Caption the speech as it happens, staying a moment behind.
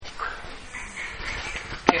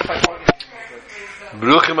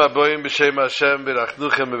Bruchim aboyim b'shem Hashem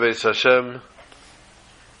b'rachnuchem b'veis Hashem.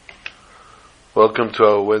 Welcome to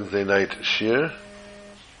our Wednesday night shir.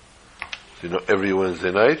 You know, every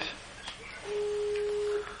Wednesday night.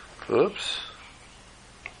 Oops.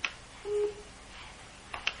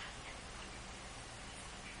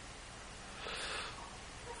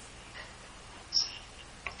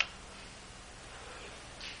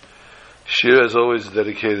 Shir, as always,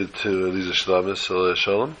 dedicated to Eliza Shlamis, Aleh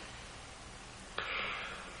Shalom.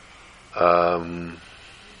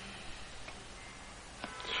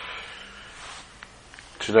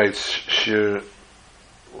 Tonight's shir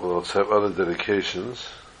will also have other dedications.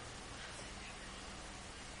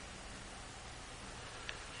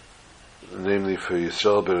 Namely for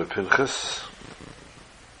Yisrael Ber Pinchas.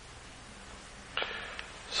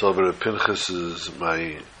 Yisrael Ber Pinchas is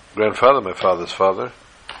my grandfather, my father's father.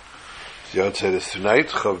 The yahrzeit is tonight,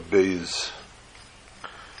 Chav Beis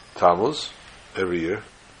Tammuz, every year.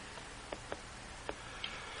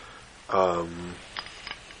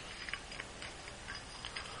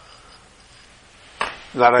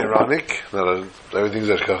 Not ironic, everything's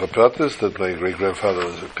Ashkacha Pratis, that my great-grandfather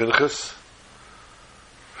was a Pinchas.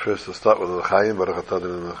 First we'll start with L'chaim, Baruch Atah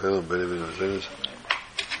Adonai Melech Benjamin Azenis.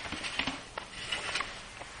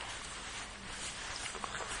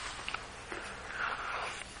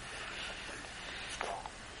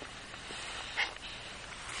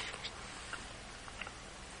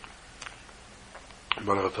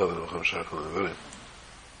 Baruch Atah Adonai Melech Benjamin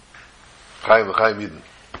Chaim, L'chaim Eden.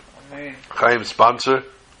 Chaim sponsor,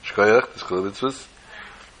 Shkoyach, this Kol Mitzvahs.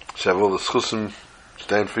 Should have all the schusim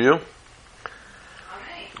stand for you.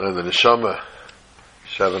 And the neshama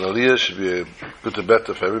should have an aliyah, should be a good to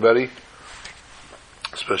better for everybody,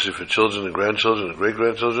 especially for children and grandchildren and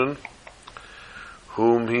great-grandchildren,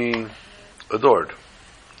 whom he adored.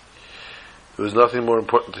 There was nothing more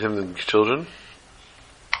important to him than children.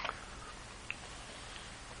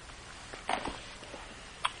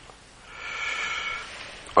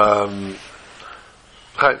 Chaim.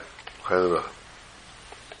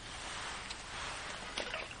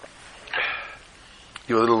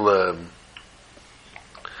 Give a little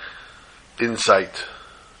insight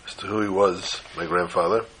as to who he was, my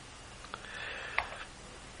grandfather.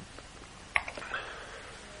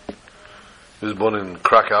 He was born in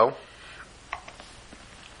Krakow.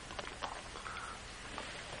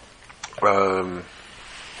 He's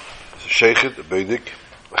a sheikhet, a beidik,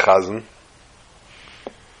 a chazan.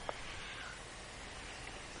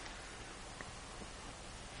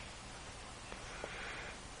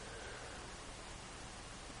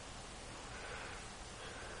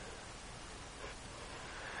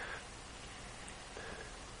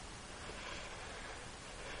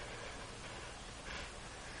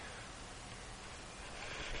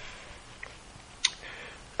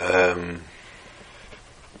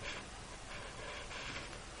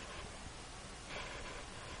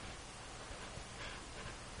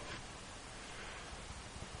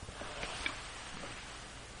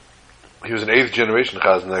 He was an 8th generation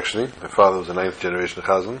Chazan, actually. My father was a 9th generation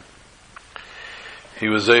Chazan. He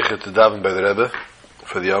was zeichet to daven by the Rebbe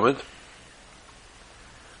for the Yomid,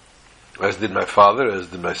 as did my father, as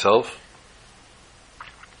did myself.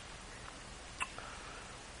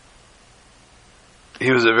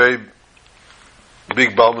 He was a very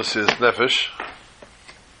big Baal Mesiras Nefesh.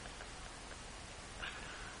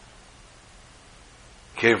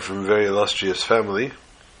 Came from a very illustrious family.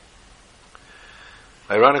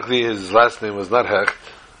 Ironically, his last name was not Hecht.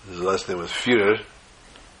 His last name was Führer.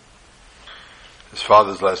 His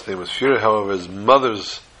father's last name was Führer. However, his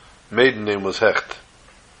mother's maiden name was Hecht.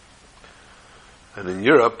 And in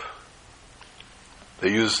Europe,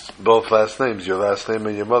 they used both last names, your last name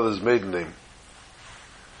and your mother's maiden name.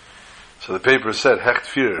 So the paper said Hecht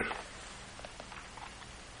Führer.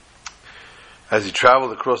 As he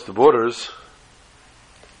traveled across the borders,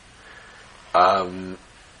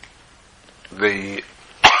 they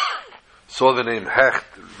saw the name Hecht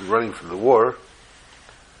running from the war,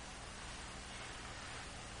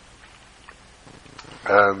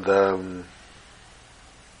 and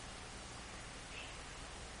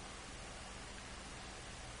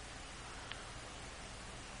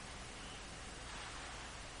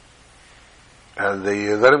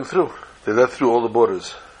they let him through. They let through all the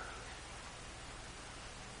borders.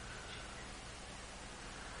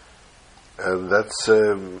 And that's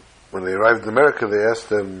when they arrived in America, they asked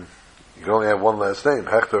them, you can only have one last name,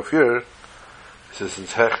 Hecht or Führer. He says,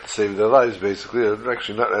 since Hecht saved their lives, basically,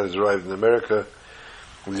 actually not as arrived in America,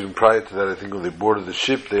 even prior to that, I think when they boarded the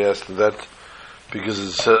ship, they asked them that, because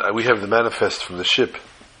we have the manifest from the ship,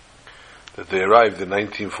 that they arrived in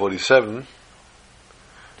 1947,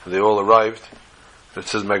 and they all arrived, It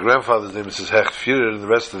says my grandfather's name, it says Hecht Führer, and the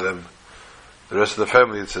rest of them, the rest of the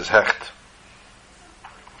family, it says Hecht.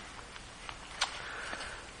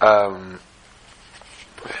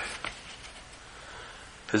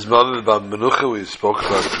 His mother, the Bab Menucha, we spoke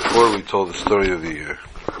about before. We told the story of the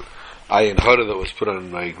ayin hara that was put on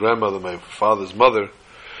my grandmother, my father's mother,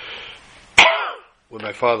 when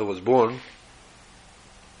my father was born.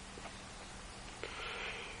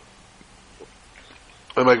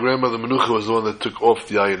 And my grandmother Menucha was the one that took off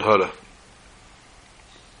the ayin hara.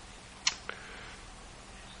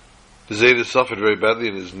 The Zayda suffered very badly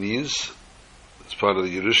in his knees. It's part of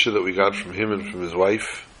the Yerusha that we got from him and from his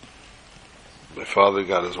wife. My father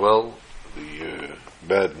got as well, the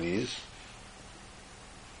bad knees.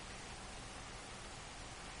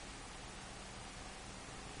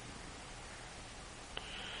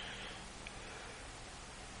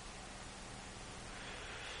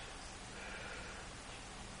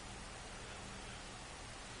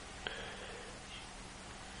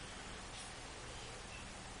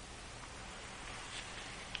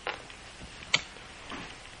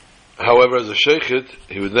 However, as a sheikhet,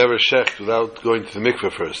 he would never shecht without going to the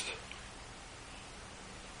mikveh first.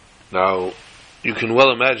 Now, you can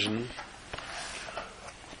well imagine,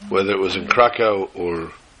 whether it was in Krakow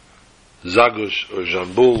or Zagush or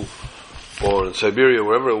Jambul or in Siberia,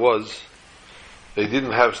 wherever it was, they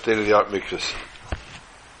didn't have state-of-the-art mikvahs.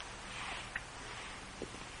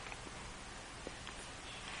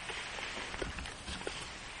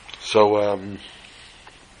 So,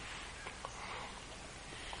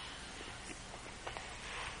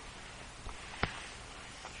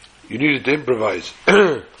 you needed to improvise.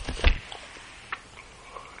 I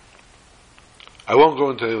won't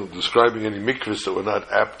go into describing any mikvahs that were not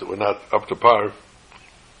apt, that were not up to par,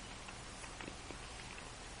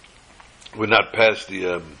 would not pass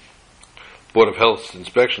the Board of Health's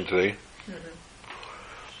inspection today. Mm-hmm.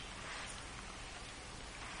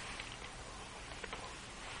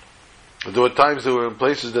 But there were times they were in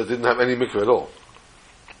places that didn't have any mikvah at all.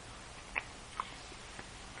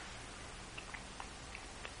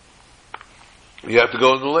 You have to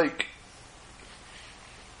go in the lake,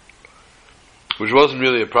 which wasn't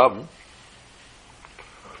really a problem.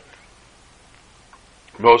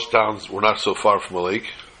 Most towns were not so far from a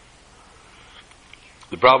lake.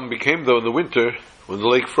 The problem became, though, in the winter when the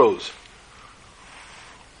lake froze.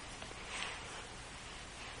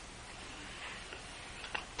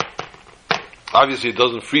 Obviously, it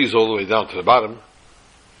doesn't freeze all the way down to the bottom.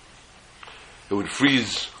 It would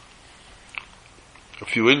freeze a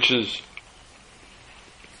few inches.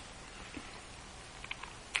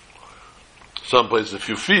 Someplace a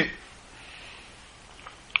few feet.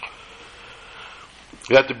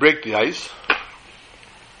 You had to break the ice.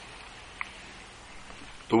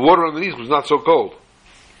 The water underneath was not so cold.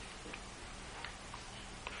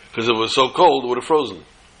 Because if it was so cold, it would have frozen.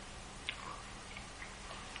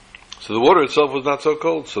 So the water itself was not so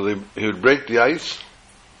cold. So he would break the ice.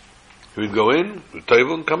 He would go in, with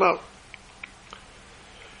table, and come out.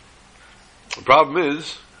 The problem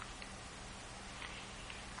is,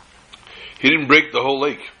 he didn't break the whole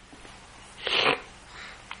lake.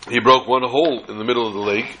 He broke one hole in the middle of the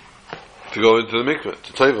lake to go into the mikveh,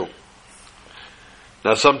 to tevel.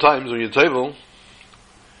 Now sometimes when you tevel,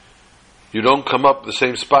 you don't come up the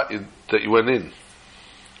same spot that you went in.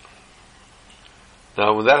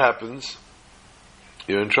 Now when that happens,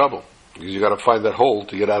 you're in trouble, because you got to find that hole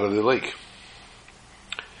to get out of the lake.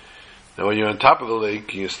 Now when you're on top of the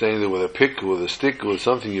lake, and you're standing there with a pick or with a stick or with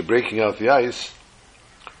something, you're breaking out the ice,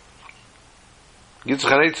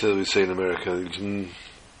 Gitzchanetze, we say in America, you can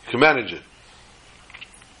manage it.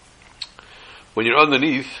 When you're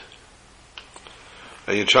underneath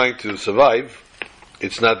and you're trying to survive,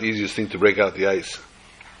 it's not the easiest thing to break out the ice.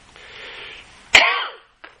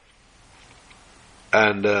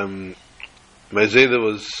 And my Zayda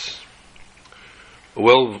was a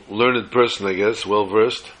well-learned person, I guess,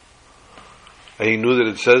 well-versed, and he knew that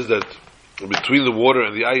it says that between the water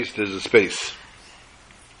and the ice there's a space.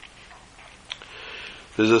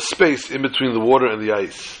 There's a space in between the water and the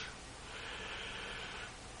ice.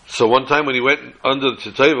 So one time when he went under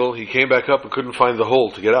the table, he came back up and couldn't find the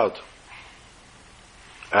hole to get out.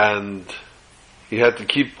 And he had to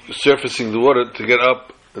keep surfacing the water to get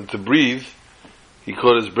up and to breathe. He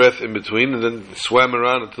caught his breath in between and then swam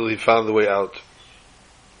around until he found the way out.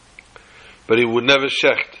 But he would never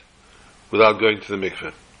shecht without going to the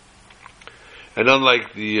mikveh. And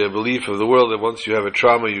unlike the belief of the world that once you have a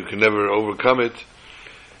trauma you can never overcome it,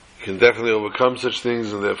 you can definitely overcome such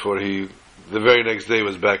things, and therefore he, the very next day,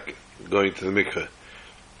 was back going to the mikveh.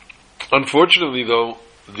 Unfortunately, though,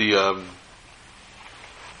 the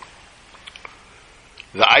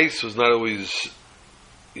the ice was not always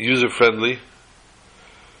user-friendly,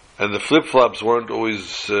 and the flip-flops weren't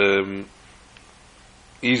always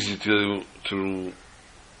easy to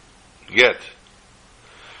get.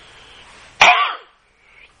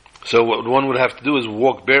 So what one would have to do is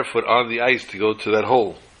walk barefoot on the ice to go to that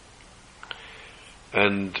hole.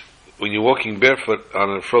 And when you're walking barefoot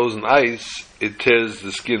on a frozen ice, it tears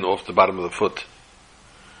the skin off the bottom of the foot.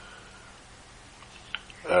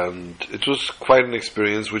 And it was quite an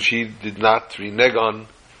experience which he did not renege on,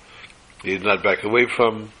 he did not back away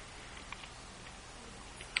from.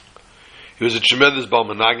 He was a tremendous Baal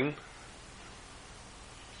Menagin,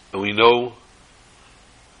 and we know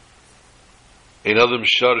Ein Adam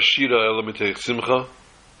Shar Shira Ela Mitech Simcha.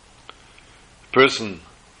 A person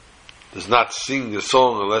does not sing a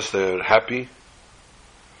song unless they're happy.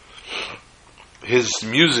 His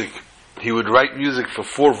music, he would write music for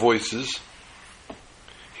 4 voices.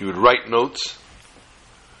 He would write notes.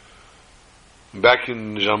 Back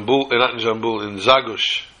in Jambul, not in Jambul, in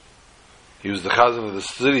Zagush, he was the Chazan of the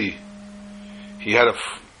city. He had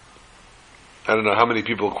I don't know how many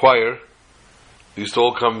people choir. They used to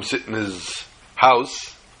all come sit in his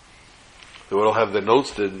house. They would all have their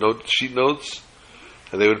notes, their sheet notes,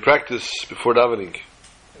 and they would practice before davening.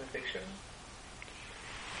 In the picture?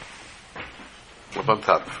 Up on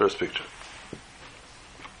top, first picture.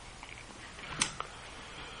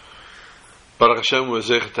 Baruch Hashem was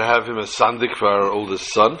able to have him as sandik for our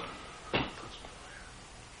oldest son.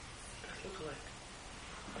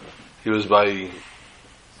 He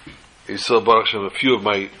saw Baruch Hashem a few of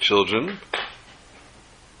my children.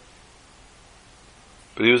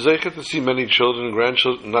 But he was able to see many children,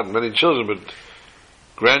 grandchildren, not many children, but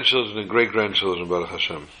grandchildren and great-grandchildren, Baruch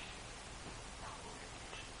Hashem.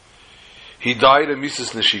 He died at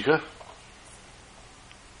Mises Neshika,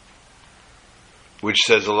 which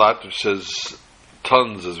says a lot, which says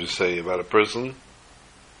tons, as we say, about a person.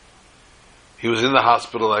 He was in the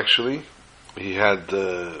hospital, actually. He had,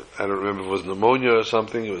 I don't remember if it was pneumonia or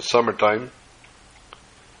something. It was summertime.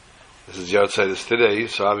 This is the outside of today,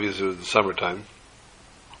 so obviously it was the summertime.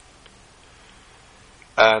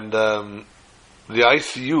 And the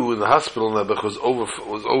ICU in the hospital in Nebuch was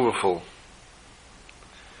overfull.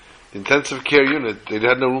 The intensive care unit, they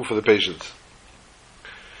had no room for the patients.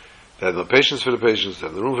 They had no patients for the patients, they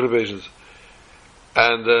had no room for the patients.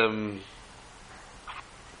 And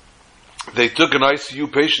they took an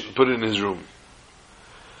ICU patient and put it in his room.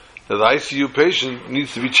 Now the ICU patient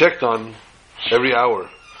needs to be checked on every hour.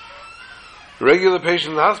 The regular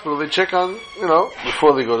patient in the hospital, they check on,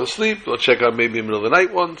 before they go to sleep, they'll check on maybe in the middle of the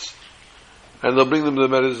night once, and they'll bring them to the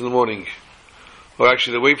medicine in the morning. Or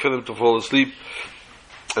actually they wait for them to fall asleep,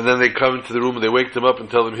 and then they come into the room and they wake them up and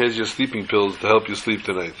tell them, here's your sleeping pills to help you sleep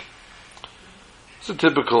tonight. It's a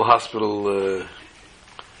typical hospital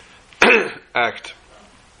act.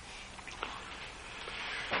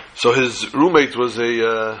 So his roommate was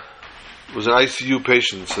an ICU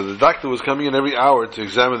patient. So the doctor was coming in every hour to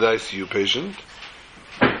examine the ICU patient.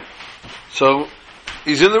 So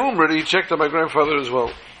he's in the room already. He checked on my grandfather as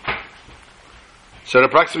well. So at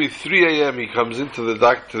approximately 3 a.m. he comes into the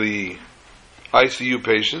ICU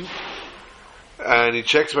patient, and he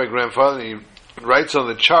checks my grandfather, and he writes on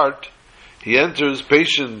the chart, he enters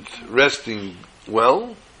patient resting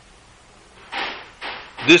well,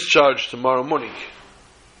 discharged tomorrow morning.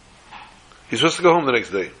 He's supposed to go home the next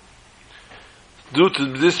day. Due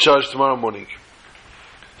to discharge tomorrow morning.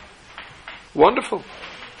 Wonderful.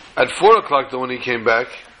 At 4 o'clock though, when he came back,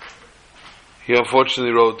 he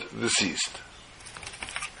unfortunately wrote deceased.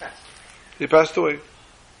 He passed away.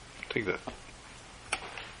 Take that.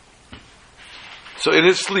 So in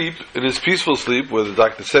his sleep, in his peaceful sleep, where the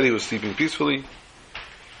doctor said he was sleeping peacefully,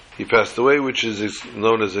 he passed away, which is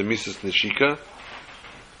known as a Mises Neshika.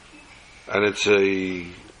 And it's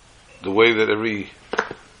the way that every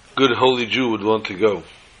good holy Jew would want to go.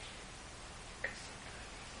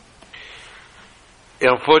 He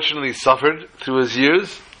unfortunately suffered through his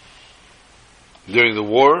years during the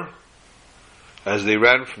war. As they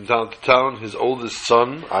ran from town to town, his oldest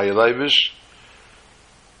son, Ayalaivish,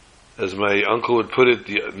 as my uncle would put it,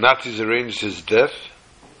 the Nazis arranged his death.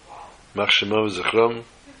 Mach Shemav Zechram.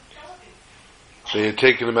 They had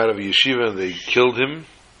taken him out of a yeshiva and they killed him.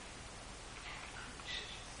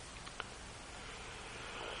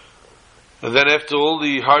 And then after all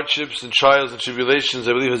the hardships and trials and tribulations,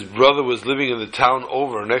 I believe his brother was living in the town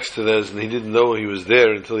over next to theirs, and he didn't know he was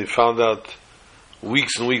there until he found out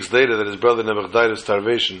weeks and weeks later that his brother never died of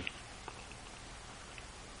starvation.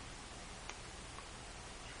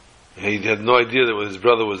 He had no idea that his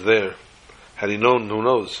brother was there. Had he known, who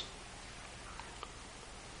knows?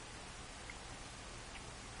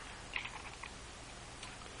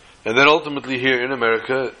 And then ultimately here in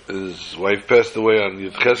America, his wife passed away on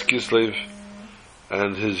Yud Ches Kislev,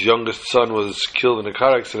 and his youngest son was killed in a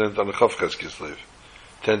car accident on Chav Ches Kislev,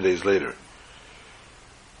 10 days later.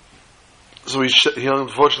 So he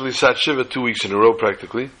unfortunately sat Shiva 2 weeks in a row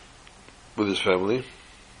practically, with his family.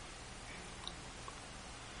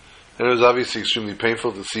 And it was obviously extremely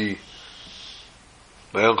painful to see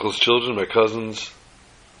my uncle's children, my cousins.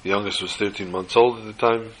 The youngest was 13 months old at the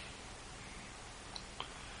time.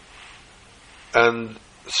 And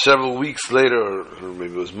several weeks later, or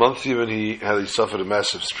maybe it was months even, he suffered a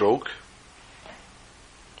massive stroke.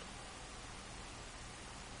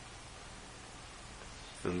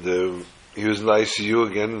 And he was in the ICU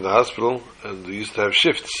again in the hospital, and we used to have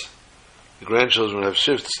shifts. The grandchildren would have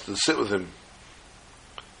shifts to sit with him.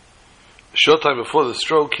 A short time before the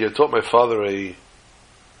stroke, he had taught my father a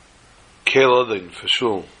Keil Adin for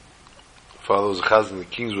shul. My father was a chazan in the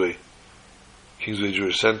Kingsway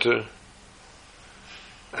Jewish Center.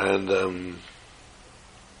 And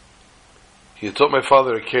he had taught my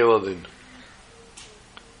father a Keil Adin.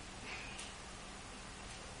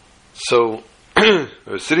 So I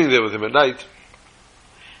was sitting there with him at night,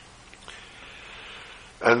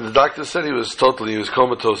 and the doctor said he was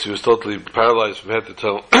comatose, he was totally paralyzed from head to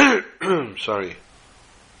toe. Sorry.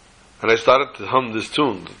 And I started to hum this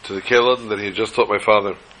tune to the Keil Adin that he had just taught my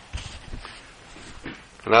father.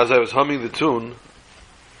 And as I was humming the tune,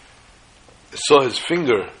 I saw his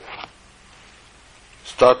finger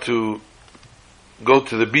start to go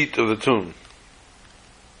to the beat of the tune.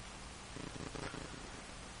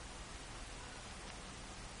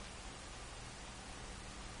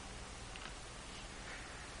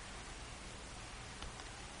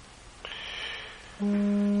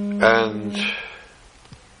 And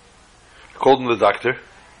I called in the doctor.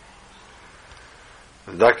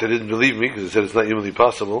 The doctor didn't believe me because he said it's not humanly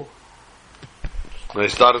possible. And I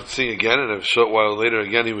started to sing again, and a short while later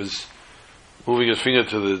again he was moving his finger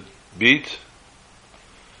to the beat,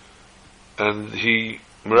 and he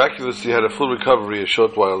miraculously had a full recovery a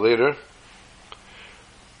short while later.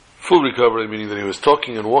 Full recovery meaning that he was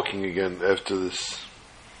talking and walking again after this.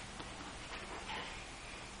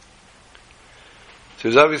 So he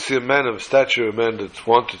was obviously a man of stature, a man that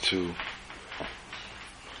wanted to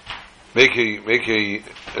make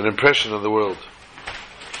an impression on the world.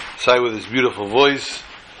 Aside with his beautiful voice,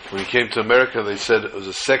 when he came to America, they said it was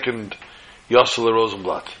a second Yossele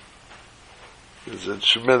Rosenblatt. It was a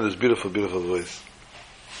tremendous, beautiful, beautiful voice.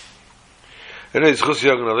 Anyway, it's Chus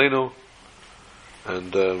Yagun Aleinu,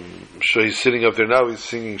 and I'm sure he's sitting up there now. He's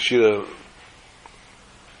singing Shira,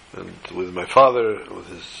 and with my father, with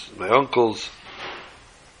my uncles,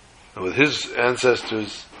 and with his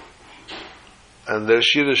ancestors, and their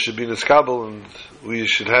Shira should be Neskabel, and we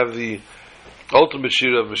should have the ultimate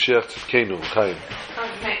Shira of Mashiach Tzidkenu, Chaim.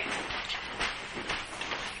 Okay.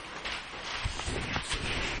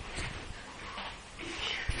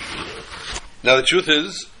 Now the truth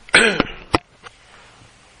is,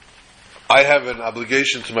 I have an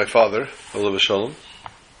obligation to my father, Olav Shalom,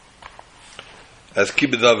 as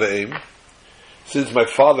Kibbutz Ve'em. Since my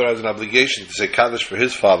father has an obligation to say Kaddish for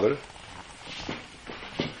his father,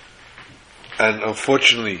 and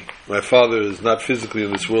unfortunately my father is not physically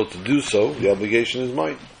in this world to do so, the obligation is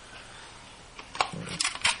mine.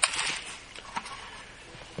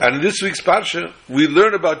 And in this week's Parsha, we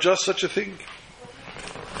learn about just such a thing.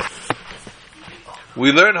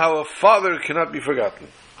 We learn how a father cannot be forgotten.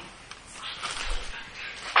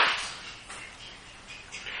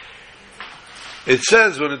 It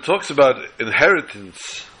says, when it talks about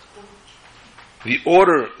inheritance, the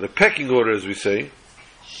order, the pecking order as we say, it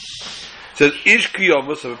says, Ish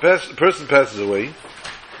Kiyomus, if a person passes away,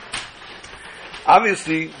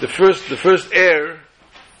 obviously the first heir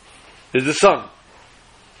is the son.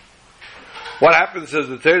 What happens, says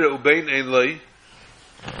the Torah, Ubein Ein Lei,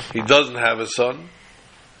 he doesn't have a son.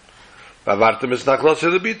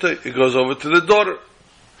 It goes over to the daughter.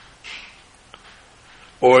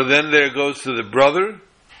 Or then there it goes to the brother.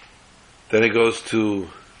 Then it goes to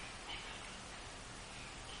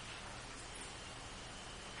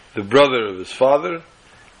the brother of his father,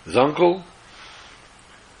 his uncle.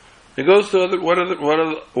 It goes to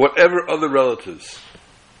whatever other relatives.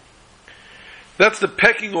 That's the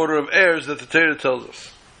pecking order of heirs that the Torah tells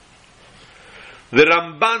us. The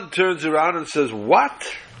Ramban turns around and says, what?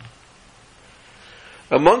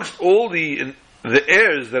 Amongst all the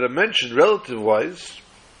heirs that are mentioned relative-wise,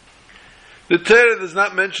 the Torah does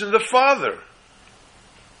not mention the father.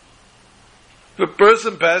 If a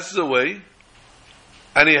person passes away,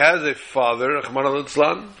 and he has a father, Rahman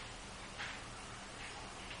al-Islam,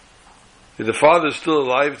 if the father is still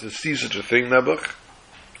alive to see such a thing, Nebuch,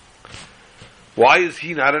 Why is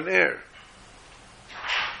he not an heir?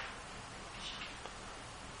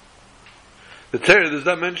 The Torah does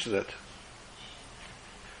not mention that.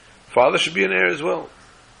 Father should be an heir as well.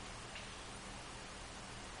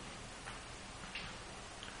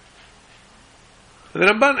 And the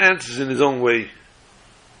Ramban answers in his own way.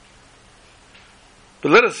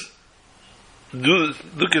 But let us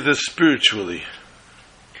look at this spiritually.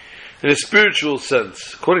 In a spiritual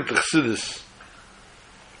sense, according to Chassidus,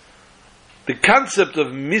 the concept of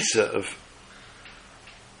Misa, of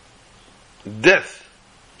death,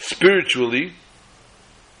 spiritually,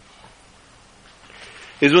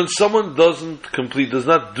 is when someone does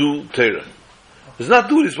not do Torah. Does not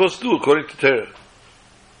do what he's supposed to do according to Torah.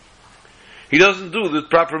 He doesn't do the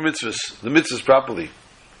proper mitzvahs, the mitzvahs properly.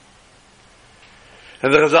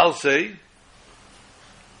 And the Chazal say,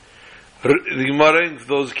 the Gemara, for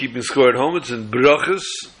those keeping score at home, it's in Brachas,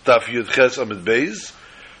 Taf Yud Ches Amid Beis,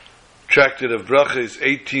 Tractate of Brachas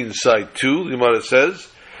 18, side 2, the Gemara says,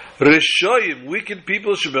 Rishoyim, wicked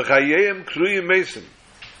people, Shebechayim Kruyim Mesim.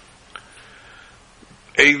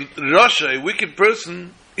 A Rasha, a wicked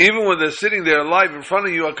person, even when they're sitting there alive in front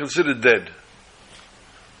of you, are considered dead.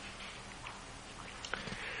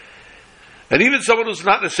 And even someone who's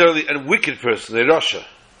not necessarily a wicked person, a Rasha,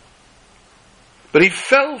 but he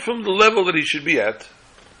fell from the level that he should be at.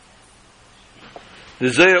 The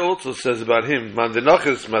Zohar also says about him, Man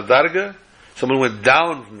denachas madarga, someone went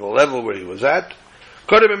down from the level where he was at,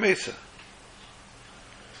 Kodem Mesa.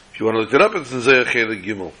 If you want to look it up, it's in Zohar Chelik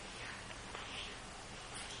Gimel.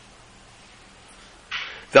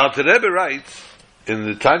 The Alter Rebbe writes in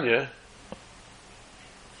the Tanya,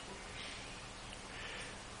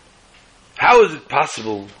 how is it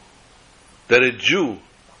possible that a Jew,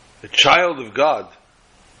 a child of God,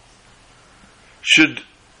 should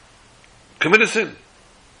commit a sin?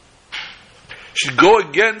 Should go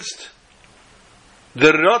against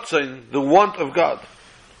the Ratzain, the want of God?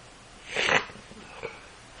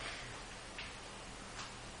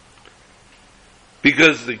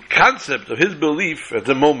 Because the concept of his belief at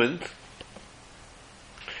the moment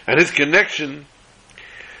and his connection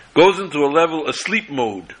goes into a level, a sleep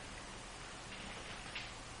mode.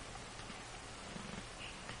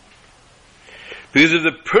 Because if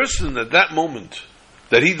the person at that moment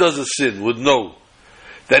that he does a sin would know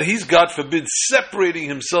that he's, God forbid, separating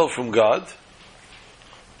himself from God,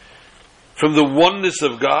 from the oneness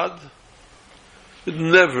of God, would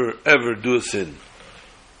never ever do a sin.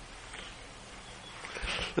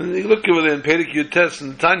 And you look over there in Perek Yud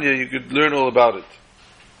and Tanya, you could learn all about it.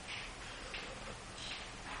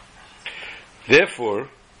 Therefore,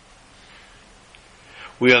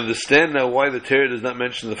 we understand now why the Torah does not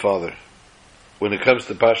mention the father when it comes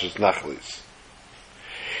to Pashas Nachlis.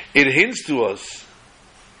 It hints to us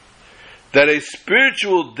that a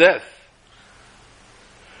spiritual death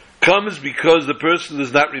comes because the person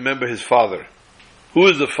does not remember his father. Who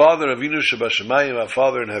is the father? Avinu Shebashamayim, our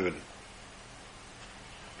Father in heaven.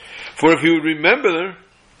 For if he would remember,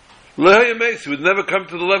 he would never come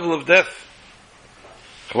to the level of death.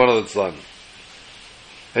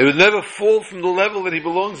 He would never fall from the level that he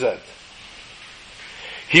belongs at.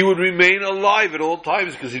 He would remain alive at all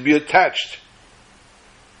times because he'd be attached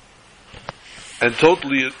and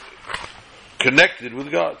totally connected with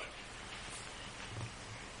God.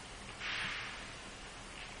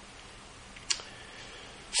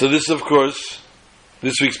 So this, of course,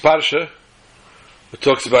 this week's Parsha, it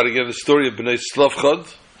talks about again the story of Bnei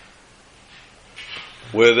Slavchad,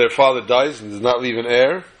 where their father dies and does not leave an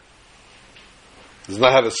heir, does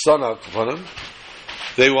not have a son out upon him.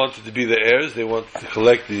 They wanted to be the heirs, they wanted to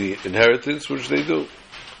collect the inheritance, which they do.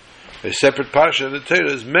 A separate Parsha in the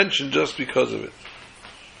Torah is mentioned just because of it.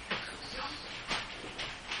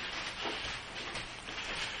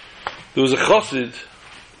 There was a Chassid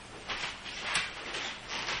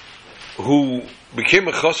who became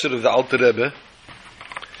a Chassid of the Alter Rebbe,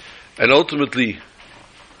 and ultimately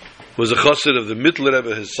was a Chassid of the Mittler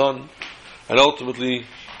Rebbe, his son, and ultimately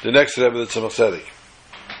the next Rebbe, the Tzemach Tzedek.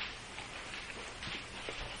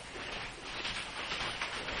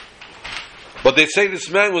 But they say this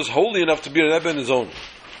man was holy enough to be a Rebbe in his own.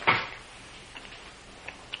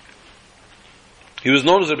 He was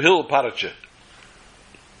known as Reb Hillel Parache.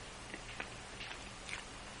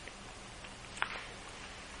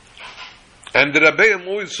 And the Rebbeim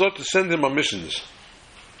always sought to send him on missions.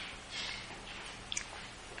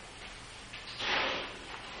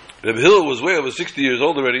 Reb Hillel was way over 60 years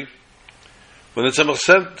old already when the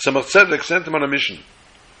Tzemach Tzedek sent him on a mission.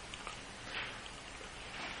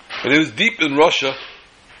 And he was deep in Russia,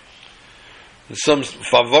 in some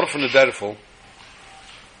favorfene derfel,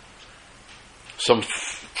 some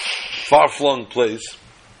far-flung place,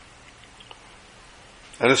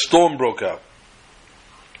 and a storm broke out.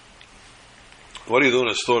 What do you do in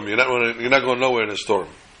a storm? You're not going nowhere in a storm.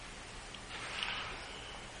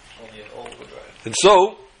 And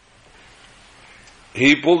so,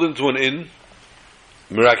 he pulled into an inn.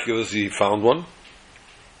 Miraculously, he found one.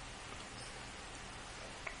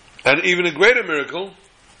 And even a greater miracle,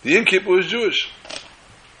 the innkeeper was Jewish.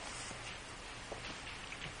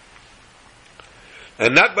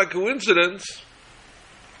 And not by coincidence,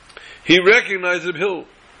 he recognized Reb Hill.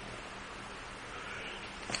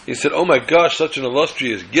 He said, "Oh my gosh, such an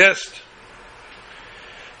illustrious guest.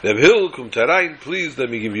 Reb Hill, kum tarayin, please, let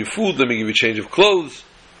me give you food, let me give you a change of clothes,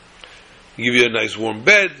 give you a nice warm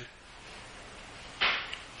bed."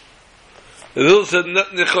 Reb Hill said,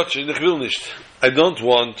 "Ich will nicht. I don't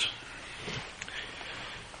want.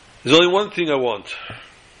 There's only one thing I want.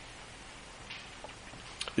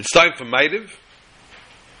 It's time for Maidiv.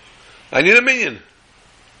 I need a minyan."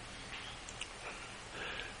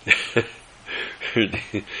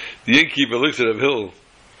 The innkeeper looks at Reb Hill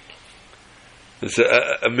and said,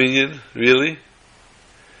 a minyan? Really?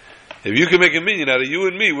 If you can make a minyan out of you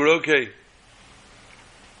and me, we're okay.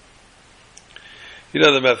 You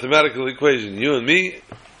know the mathematical equation. You and me,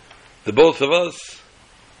 the both of us,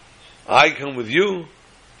 I come with you,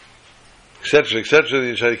 etc., etc.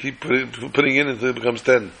 You try to keep putting in until it becomes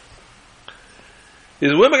 10. He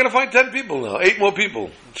says, where am I going to find 10 people now? 8 more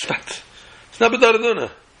people. It's not b'daraduna.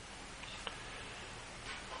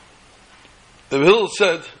 The Hill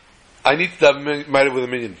said, I need to have married with a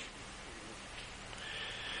minyan.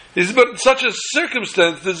 He says, but in such a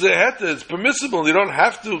circumstance, it's permissible. You don't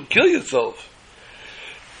have to kill yourself.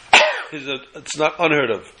 He said, it's not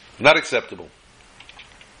unheard of, not acceptable.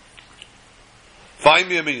 Find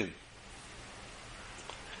me a minyan.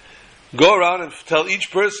 Go around and tell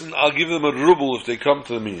each person, I'll give them a ruble if they come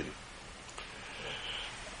to the minyan.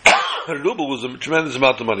 A ruble was a tremendous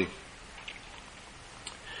amount of money.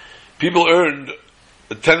 People earned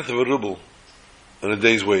 1/10 of a ruble on a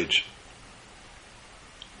day's wage.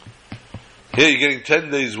 Here you're getting 10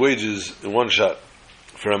 days' wages in one shot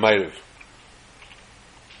for a maidiv.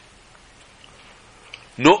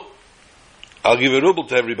 No, I'll give a ruble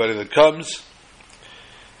to everybody that comes.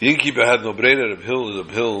 The innkeeper had no brainer. Reb Hill is Reb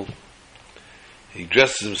Hill. He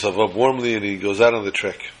dresses himself up warmly and he goes out on the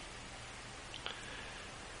trek.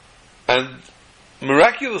 And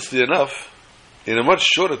miraculously enough, in a much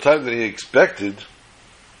shorter time than he expected,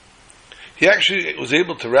 he actually was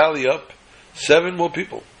able to rally up 7 more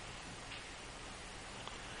people.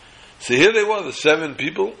 So here they were, the 7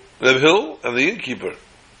 people, Reb Hill and the innkeeper.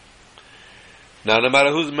 Now, no matter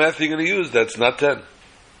whose math you're going to use, that's not 10.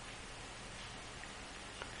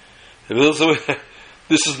 Reb Hill said,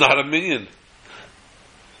 this is not a minyan.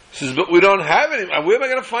 He says, but we don't have any. Where am I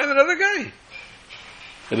going to find another guy?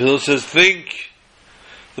 Reb Hill says, think.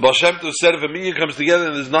 The Baal Shem Tov said if a minyan comes together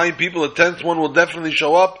and there's 9 people, a 10th one will definitely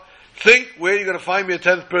show up. Think where you're going to find me a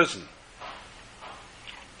 10th person.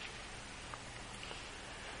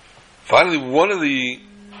 Finally, one of the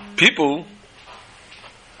people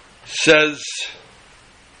says,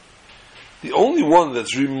 the only one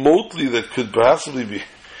that's remotely that could possibly be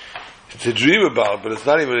to dream about, but it's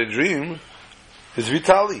not even a dream, is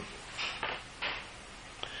Vitali.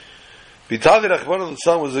 Vitali Rachman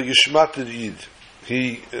al-Tzal was a Geshmated Yid.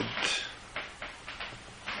 He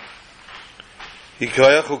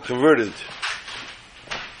converted.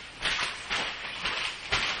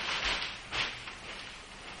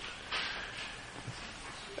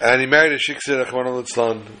 And he married a shiksa, Rachman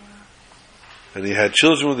al-Tzlan, and he had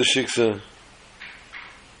children with the shiksa.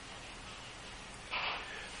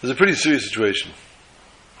 It was a pretty serious situation.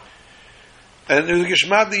 And it was a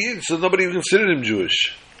Geshmat Yid, so nobody even considered him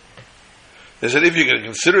Jewish. They said, if you're going to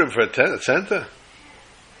consider him for a center.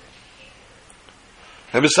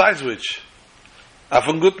 And besides which,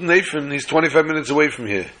 Afon Guten Eifen, he's 25 minutes away from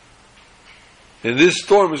here. And this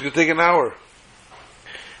storm is going to take an hour.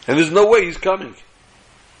 And there's no way he's coming.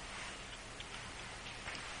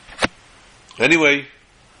 Anyway,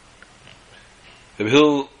 Reb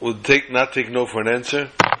Hill would not take no for an answer.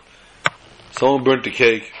 Someone burnt the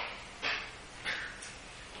cake.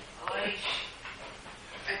 I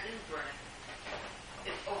didn't burn it.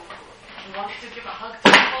 It's overcooked. He wants to give a hug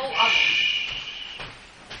to the whole oven.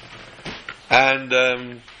 And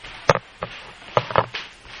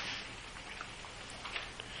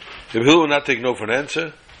Reb Hill would not take no for an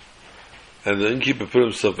answer. And the innkeeper put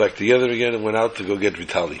himself back together again and went out to go get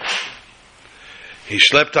Vitali. He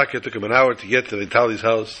schlepped Taka, it took him an hour to get to Vitali's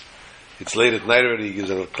house. It's late at night already, he gives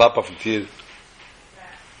a clap off and tear.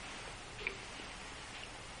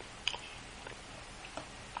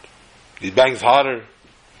 He bangs harder.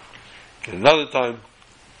 And another time,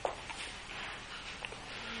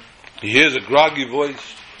 he hears a groggy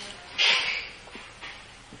voice.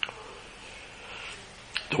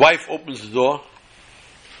 The wife opens the door.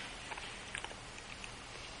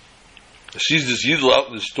 Sees this Yidl out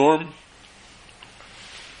in the storm.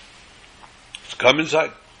 Let's come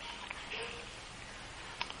inside.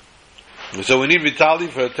 And so we need Vitali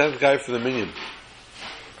for a 10th guy for the minyan.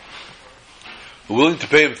 We're willing to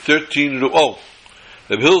pay him 13 ruble. Oh,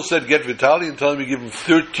 the Hill said get Vitali and tell him you give him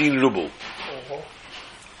 13 ruble.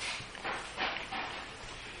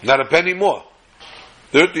 Not a penny more.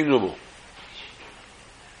 13 ruble.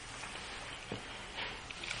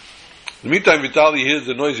 In the meantime, Vitali hears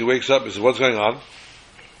the noise. He wakes up. He says, "What's going on?"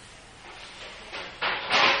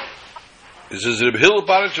 He says, "Reb Hillel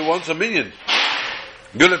Parasha wants a minyan.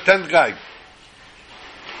 You're the 10th guy."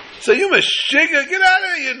 So you Meshiga, get out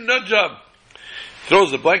of here, you nut job.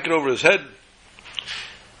 Throws the blanket over his head.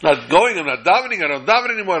 Not going, I'm not davening, I don't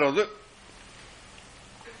daven anymore, I don't do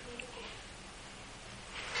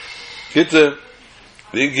it. The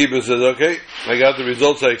innkeeper says, "Okay, I got the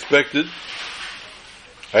results I expected.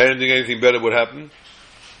 I didn't think anything better would happen."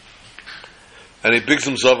 And he picks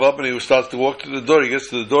himself up and he starts to walk to the door. He gets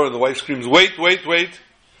to the door and the wife screams, "Wait, wait, wait."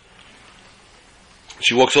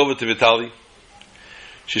 She walks over to Vitali.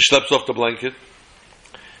 She schleps off the blanket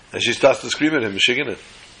and she starts to scream at him, shaking it.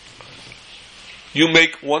 "You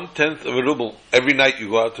make 1/10 of a ruble every night you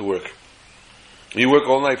go out to work. You work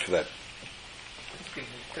all night for that.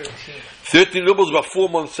 13 rubles is about 4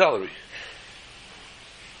 months' salary.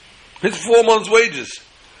 It's 4 months' wages.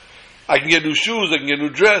 I can get new shoes, I can get a new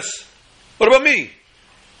dress. What about me?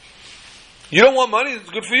 You don't want money? It's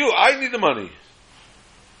good for you. I need the money.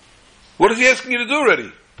 What is he asking you to do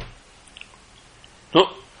already?"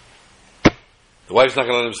 No. The wife's not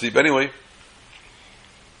going to let him sleep anyway.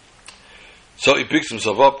 So he picks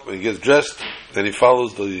himself up and he gets dressed. Then he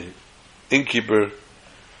follows the innkeeper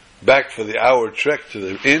back for the hour trek to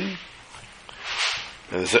the inn.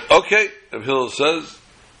 And they say, "Okay," Reb Hillel says,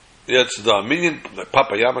 "It's the minyan, the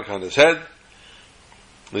Papa Yamak on his head."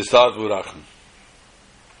 They start with Racham.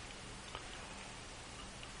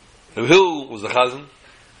 Reb Hillel was the chazan,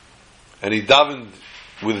 and he davened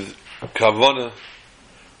with kavana,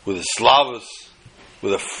 with a slavus,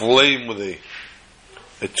 with a flame, with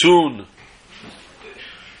a tune.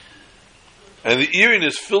 And the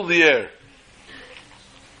eeriness filled the air.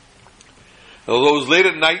 Although it was late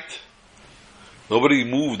at night, nobody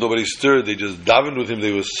moved, nobody stirred. They just davened with him.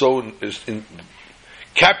 They were so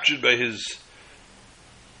captured by his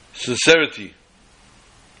sincerity.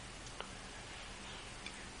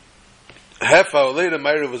 Half hour later,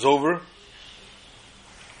 Ma'ariv was over.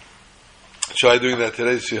 Try doing that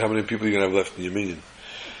today to see how many people you're going to have left in your minyan.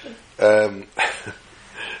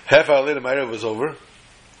 Half hour later, Ma'ariv was over.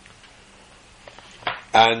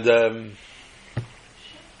 And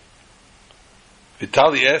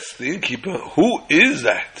Vitali asked the innkeeper, "Who is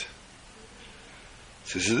that?"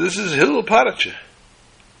 He says, "This is Hillel Parasha."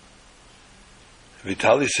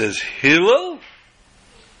 Vitali says, "Hillel?"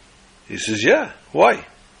 He says, "Yeah, why?" He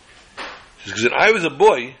says, "Because when I was a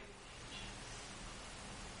boy,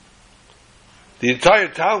 the entire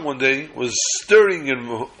town one day was stirring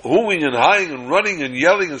and hooing and hawing and running and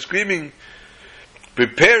yelling and screaming,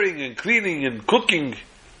 preparing and cleaning and cooking,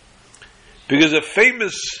 because a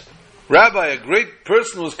famous rabbi, a great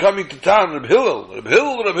person, was coming to town, Reb Hillel, Reb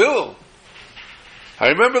Hillel, Reb Hillel." I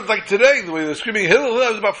remember it like today, the way they were screaming Hillel, Hillel. I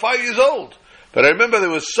was about 5 years old. But I remember there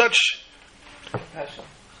was such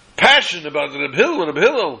passion about Reb Hillel, Reb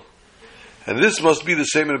Hillel. And this must be the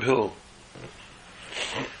same Reb Hillel.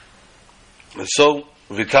 And so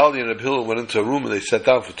Vitali and Reb Hillel went into a room and they sat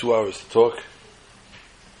down for 2 hours to talk.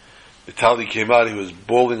 Vitali came out, he was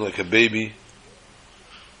bawling like a baby.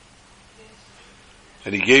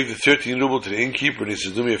 And he gave the 13 ruble to the innkeeper and he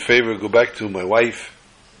said, "Do me a favor, go back to my wife,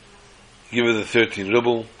 give her the 13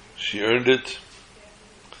 ruble. She earned it."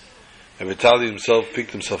 And Vitali himself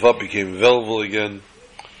picked himself up, became velvel again,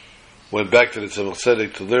 went back to the Tzemach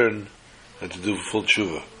Tzedek to learn and to do full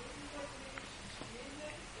tshuva.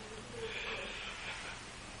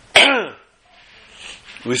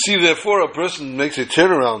 We see therefore a person makes a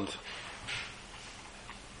turnaround,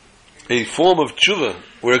 a form of tshuva,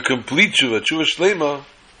 where a complete tshuva, tshuva shlema,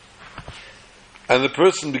 and the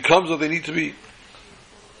person becomes what they need to be.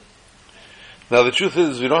 Now the truth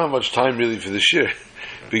is, we don't have much time really for this year,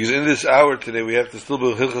 because in this hour today we have to still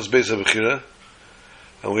build Hilchas Beis HaBechira,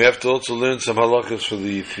 and we have to also learn some halachas for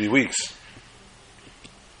the 3 weeks.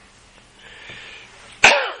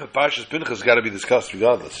 Parshas Pinchas has got to be discussed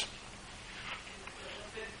regardless.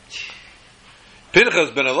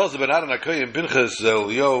 Pinchas ben Elazar ben Aaron HaKohen, Pinchas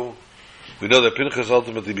Eliyahu. We know that Pinchas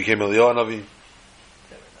ultimately became Eliyahu Navi.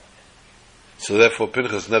 So therefore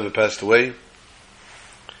Pinchas never passed away.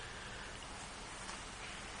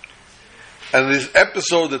 And this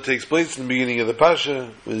episode that takes place in the beginning of the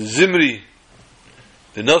Pasha, with Zimri,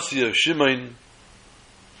 the Nasi of Shimon,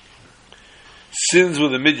 sins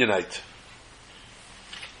with a Midianite.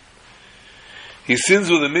 He sins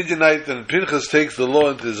with a Midianite, and Pinchas takes the law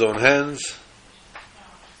into his own hands,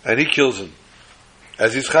 and he kills him,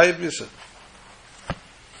 as he's Chayiv Misa.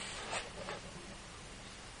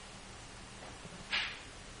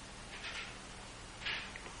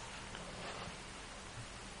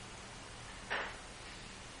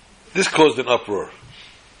 This caused an uproar.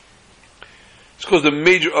 This caused a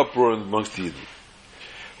major uproar amongst the Yidden.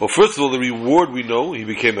 Well, first of all, the reward we know, he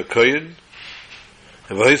became a Kohen.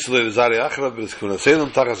 Because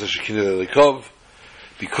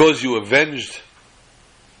you avenged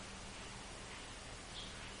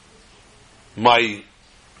my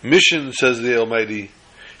mission, says the Almighty,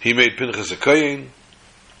 he made Pinchas a Kohen.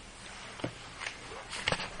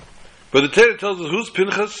 But the Torah tells us, who's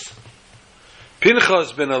Pinchas?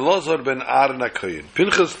 Pinchas ben Elazar ben Aaron HaKohen.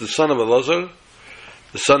 Pinchas, the son of Elazar,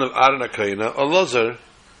 the son of Aaron HaKohen. Now, Elazar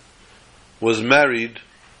was married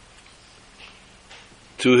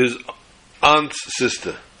to his aunt's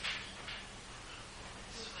sister.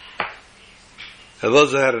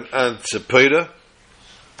 Elazar had an aunt, Zipporah,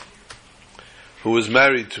 who was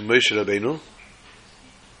married to Moshe Rabbeinu,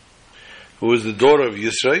 who was the daughter of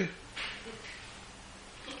Yisrael.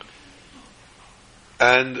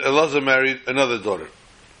 And Elazar married another daughter.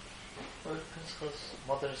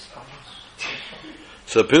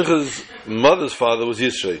 So Pinchas' mother's father was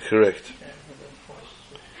Yisrael, correct.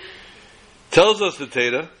 Tells us the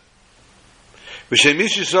Torah,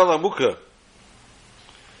 V'shemish Yisrael Amukha,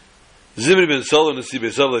 Zimri ben Saul Nasi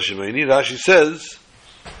Beisav Shemaini. Rashi says,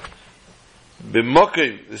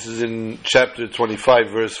 B'mokim, this is in chapter 25,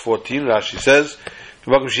 verse 14, Rashi says,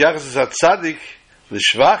 B'mokim Sheyachas Hat Tzadik,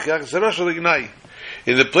 L'shvach, Yachas Rosh L'gnai.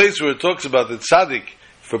 In the place where it talks about the tzaddik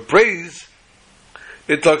for praise,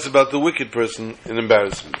 it talks about the wicked person in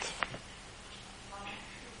embarrassment.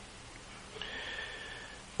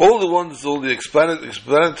 All the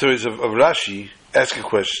explanatories of Rashi ask a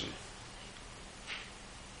question.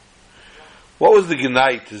 What was the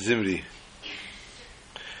Gnai to Zimri?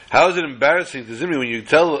 How is it embarrassing to Zimri when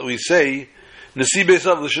we say, Nasi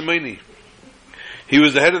Beisav L'Shemaini? He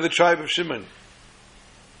was the head of the tribe of Shimon.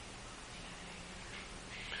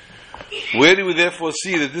 Where do we therefore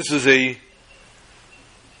see that this is they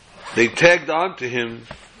tagged on to him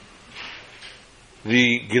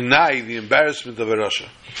the Gnai, the embarrassment of a Rasha?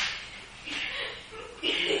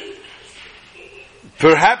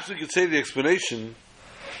 Perhaps we could say the explanation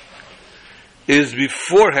is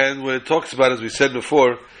beforehand, where it talks about, as we said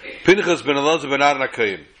before, Pinchas ben Elazar ben Aaron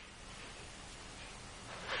HaKohen.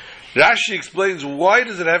 Rashi explains, why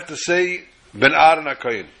does it have to say ben Aaron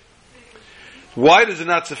HaKohen? Why does it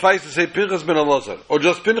not suffice to say Pinchas ben Elazar, or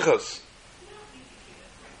just Pinchas?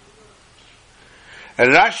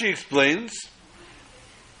 And Rashi explains,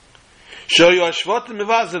 all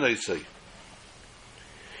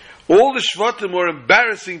the Shvatim were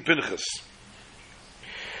embarrassing Pinchas.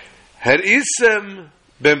 Her isem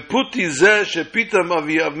ben puti zeh shepitam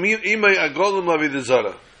imay agolim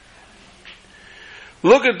avidazara.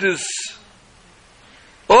 Look at this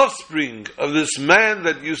offspring of this man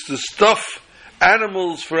that used to stuff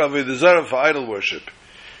animals for Avodah Zarah, for idol worship.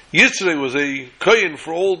 Yisrael was a kohen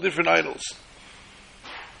for all different idols.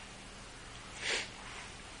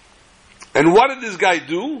 And what did this guy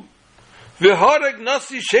do? V'harag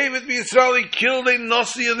nasi shevet b'Yisrael. He killed a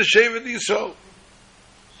nasi of the shevet Yisrael.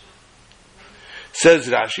 Says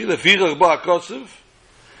Rashi, lefichach ba'akosev.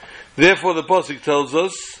 Therefore, the pasuk tells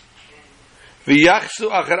us, v'yachsu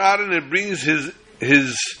achar Aaron. It brings his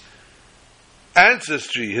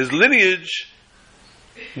ancestry, his lineage,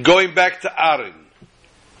 going back to Aaron.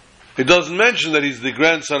 It doesn't mention that he's the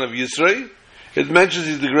grandson of Yisrael. It mentions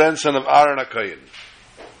he's the grandson of Aaron HaKohen.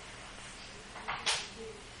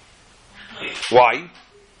 Why?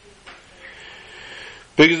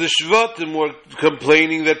 Because the Shvatim were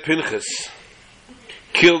complaining that Pinchas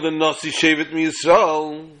killed a Nasi Shevet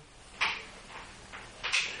Yisrael,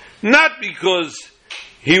 not because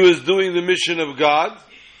he was doing the mission of God,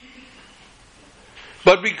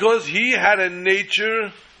 but because he had a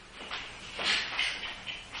nature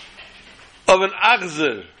of an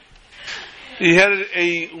Achzer. He had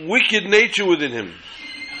a wicked nature within him.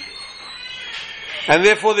 And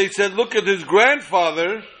therefore they said, look at his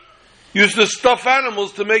grandfather used to stuff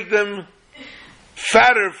animals to make them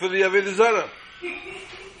fatter for the Avodah Zarah.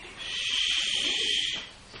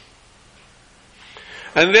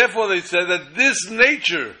 And therefore they said that this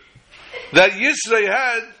nature that Yisro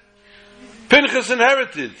had, Pinchas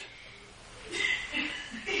inherited.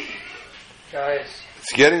 Guys.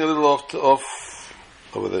 It's getting a little off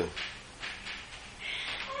over there.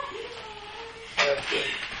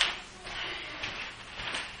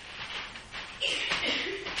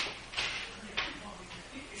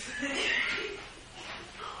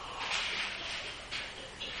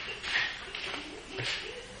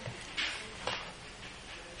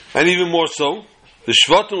 And even more so, the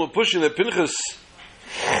Shvatim were pushing that Pinchas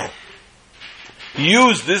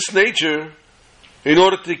used this nature in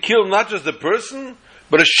order to kill not just the person,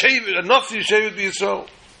 but a Nafsi Shevet B'Yisrael.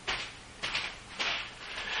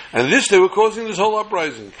 And this, they were causing this whole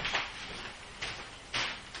uprising.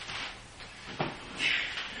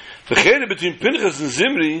 The Cheder between Pinchas and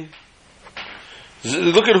Zimri,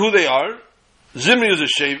 look at who they are. Zimri is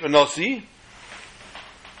a Nasi,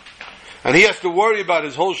 and he has to worry about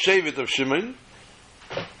his whole Shevet of Shimon.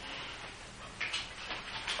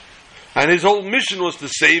 And his whole mission was to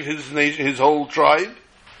save his nation, his whole tribe.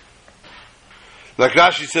 Like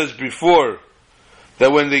Rashi says before,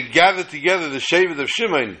 that when they gathered together the Shevet of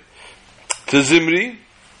Shimon to Zimri,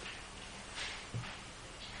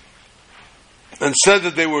 and said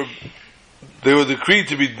that they were decreed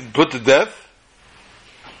to be put to death,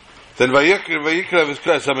 then Vayikra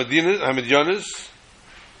Hamidyanis,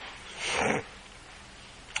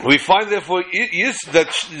 we find therefore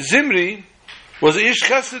that Zimri was Ish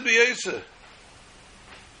Chesed B'Yoseh.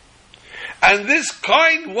 And this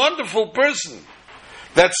kind, wonderful person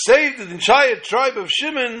that saved the entire tribe of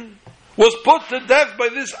Shimon was put to death by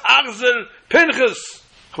this Achzer Pinchas.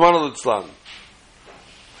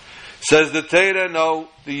 Says the Torah, no,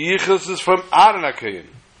 the Yichus is from Aaron HaKohen.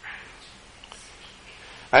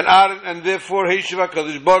 And Aaron, and therefore Heishav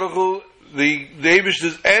HaKadosh Baruch Hu, the Eibush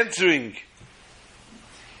is answering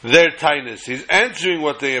their tainus. He's answering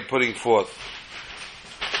what they are putting forth.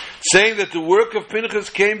 Saying that the work of Pinchas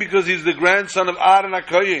came because he's the grandson of Aaron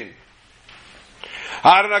HaKohen.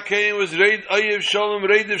 Aaron HaKohen was Oyev Shalom,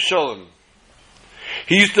 Reidev Shalom.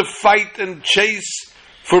 He used to fight and chase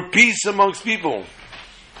for peace amongst people.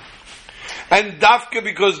 And Dafka,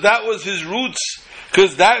 because that was his roots,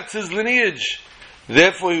 because that's his lineage,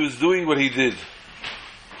 therefore he was doing what he did.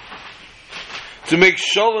 To make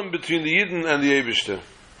Shalom between the Yidden and the Eibishter.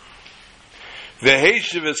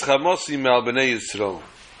 V'heishev es chamosi me'al b'nei Yisrael.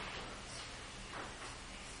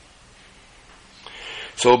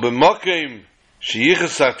 So b'mokim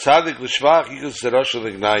sheyichas ha-tzadik l'shvach yichas ha-rasha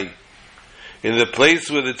l'gnai. In the place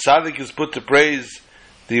where the tzaddik is put to praise,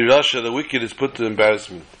 the rasha, the wicked, is put to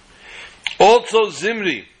embarrassment. Also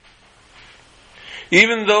Zimri,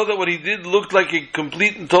 even though that what he did looked like a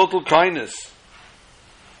complete and total kindness,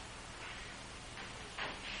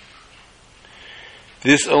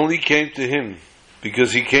 this only came to him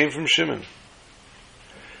because he came from Shimon.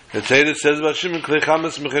 The Torah says about Shimon, Klei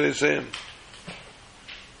Chamas Mechereseim.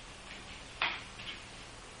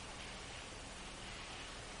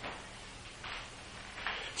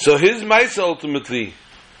 So his Maisa ultimately,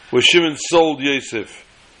 where Shimon sold Yosef,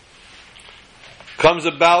 comes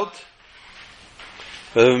about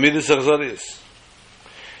Midas Achzarias,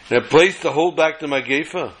 in a place to hold back the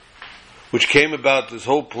Magefa, which came about, this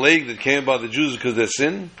whole plague that came about the Jews because of their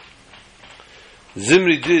sin.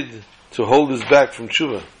 Zimri did to hold us back from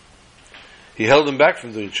tshuva. He held them back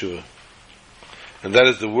from doing tshuva, and that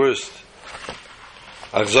is the worst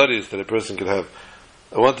Achzarias that a person could have.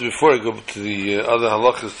 I wanted, before I go to the other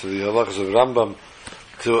halachas, to the halachas of Rambam,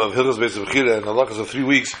 of Hilchos Beis Bechira, and halachas of 3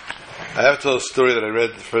 weeks, I have to tell a story that I read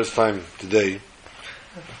the first time today.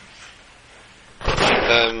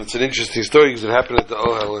 It's an interesting story because it happened at the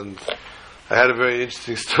Ohel, and I had a very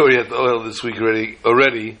interesting story at the Ohel this week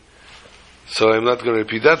already. So I'm not going to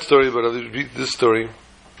repeat that story, but I'll repeat this story.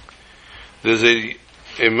 There's a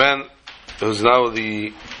man who's now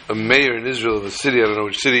a mayor in Israel of a city, I don't know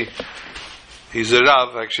which city. He's a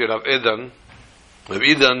Rav, actually Rav Edan. Rav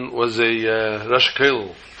Edan was a Rosh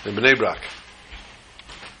Kollel in Bnei Brak.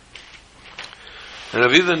 And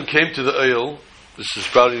Rav Edan came to the Ohel. This is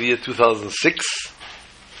probably the year 2006.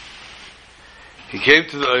 He came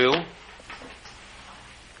to the Ohel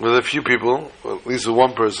with a few people, well, at least with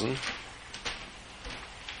one person.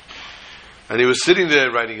 And he was sitting there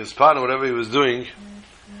writing his part or whatever he was doing.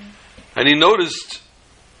 And he noticed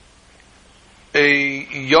a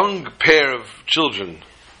young pair of children,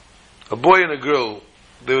 a boy and a girl.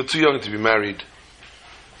 They were too young to be married.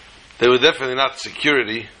 They were definitely not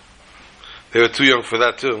security. They were too young for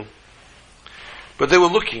that too. But they were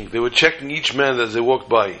looking, they were checking each man as they walked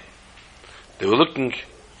by They were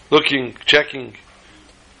looking, checking.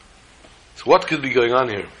 So what could be going on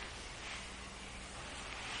here?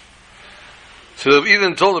 So they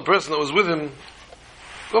even told the person that was with him,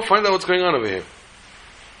 go find out what's going on over here.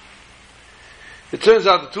 It turns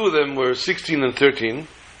out the two of them were 16 and 13.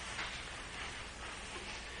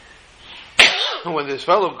 When this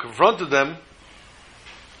fellow confronted them,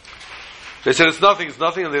 they said, it's nothing,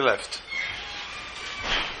 and they left.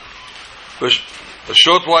 A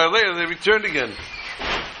short while later, they returned again.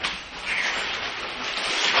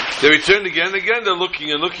 They're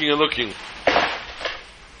looking and looking and looking.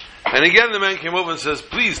 And again the man came over and says,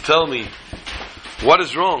 please tell me, what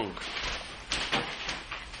is wrong?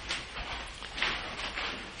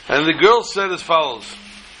 And the girl said as follows,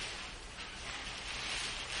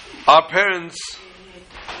 our parents,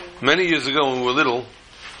 many years ago when we were little,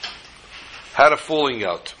 had a falling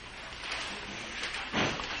out.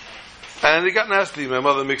 And it got nasty. My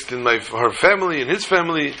mother mixed in her family and his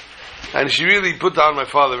family, and she really put down my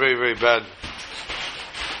father very, very bad.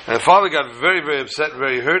 And father got very, very upset,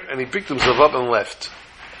 very hurt, and he picked himself up and left.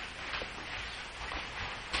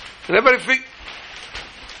 And everybody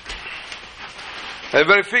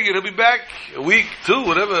figured he'll be back a week, two,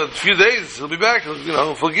 whatever, a few days, he'll be back,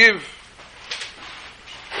 forgive.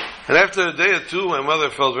 And after a day or two, my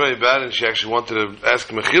mother felt very bad, and she actually wanted to ask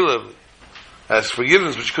Mechila, ask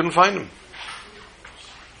forgiveness, but she couldn't find him.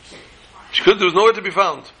 There was nowhere to be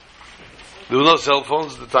found. There were no cell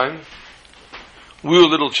phones at the time. We were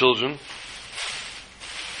little children.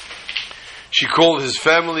 She called his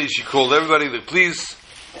family, she called everybody, the police.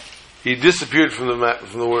 He disappeared from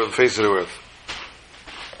the face of the earth.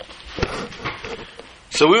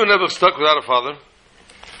 So we were never stuck without a father.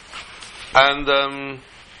 And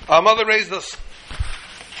our mother raised us.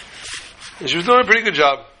 And she was doing a pretty good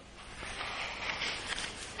job.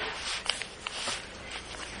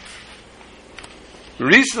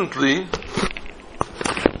 Recently,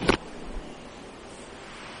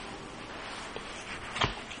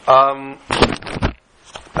 I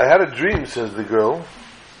had a dream, says the girl.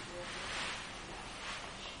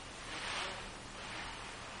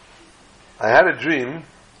 I had a dream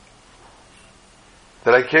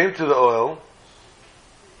that I came to the oil,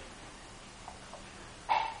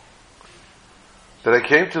 that I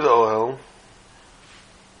came for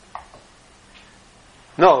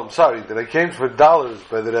 $1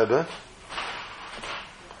 by the Rebbe.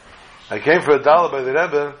 I came for $1 by the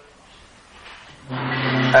Rebbe,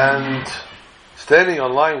 and standing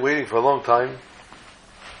online waiting for a long time.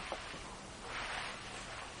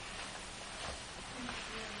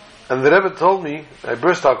 And the Rebbe told me, I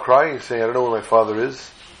burst out crying, saying, I don't know where my father is.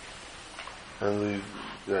 And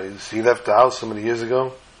he left the house so many years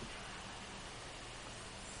ago.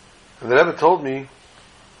 And the Rebbe told me,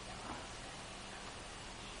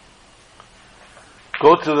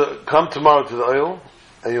 come tomorrow to the oil,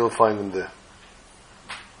 and you'll find him there.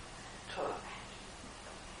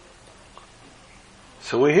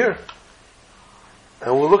 So we're here,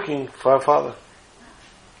 and we're looking for our father.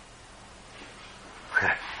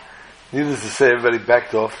 Needless to say, everybody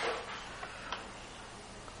backed off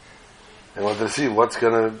and wanted to see what's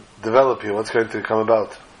going to develop here, what's going to come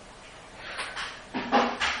about.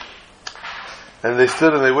 And they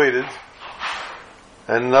stood and they waited,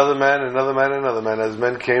 and another man, as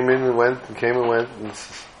men came in and went, and came and went. And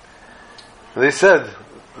they said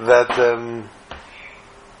that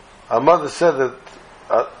our mother said that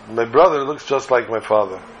my brother looks just like my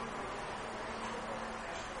father.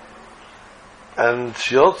 And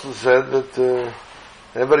she also said that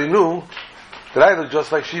everybody knew that I look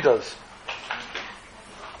just like she does.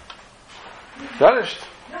 Finished.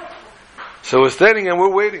 So we're standing and we're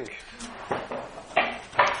waiting.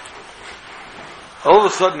 All of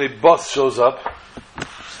a sudden a bus shows up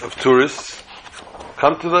of tourists,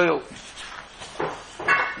 come to the oil.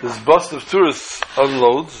 This bus of tourists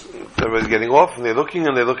unloads, everybody's getting off, and they're looking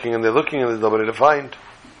and they're looking and they're looking, and there's nobody to find.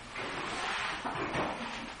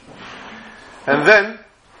 And then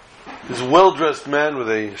this well-dressed man with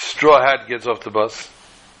a straw hat gets off the bus,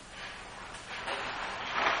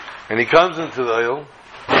 and he comes into the oil,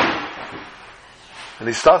 and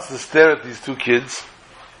he starts to stare at these two kids,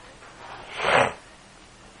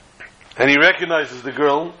 and he recognizes the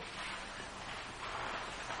girl.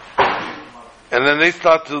 And then they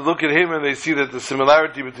start to look at him, and they see that the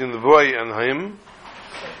similarity between the boy and him,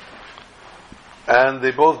 and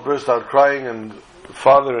they both burst out crying, and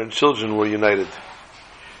father and children were united.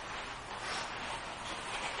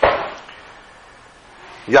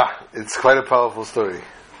 Yeah, it's quite a powerful story.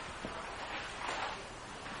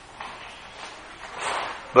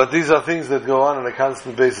 But these are things that go on a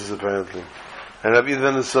constant basis, apparently. And Rabbi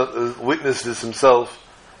Yidden witnessed this himself,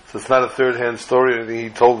 so it's not a third-hand story or anything, he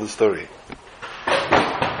told the story.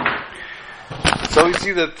 So we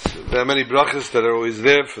see that there are many brachas that are always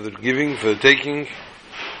there for the giving, for the taking,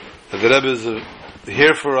 that the Rebbe is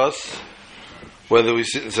here for us, whether we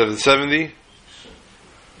sit in 770,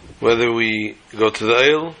 whether we go to the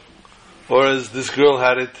Eil, or as this girl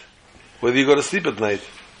had it, whether you go to sleep at night.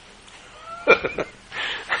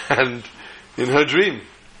 And in her dream,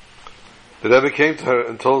 the Rebbe came to her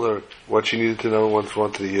and told her what she needed to know and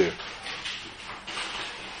wanted to hear.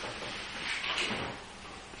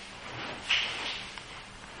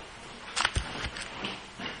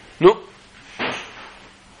 No.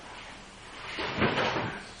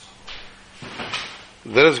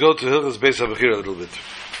 Let us go to Hilchos Beis HaBechira a little bit.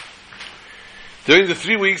 During the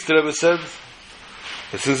 3 weeks, the Rebbe said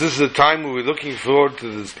that since this is a time when we're looking forward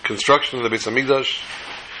to the construction of the Beis HaMikdash,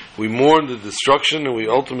 we mourn the destruction and we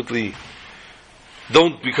ultimately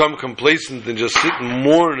don't become complacent and just sit and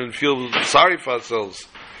mourn and feel sorry for ourselves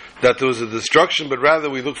that there was a destruction, but rather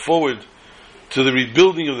we look forward to the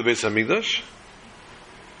rebuilding of the Beis HaMikdash.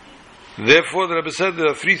 Therefore, the Rebbe said there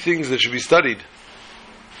are 3 things that should be studied.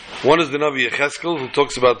 One is the Navi Yecheskel, who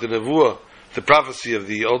talks about the Nevuah, the prophecy of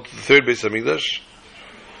the third Beis HaMikdash.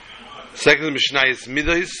 Second, Mishnayos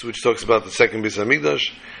Midos, which talks about the second Beis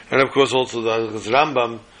HaMikdash. And of course also the Hilchos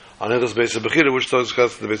Rambam on Hilchos Beis HaBechira, which talks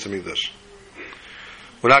about the Beis HaMikdash.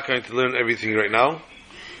 We're not going to learn everything right now.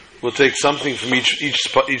 We'll take something from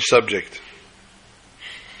each subject.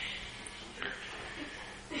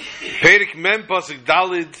 Perek Mem Pasuk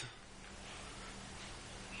Dalid.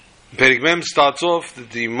 Perek Mem starts off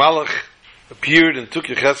that the Malach appeared and took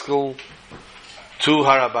Yecheskel to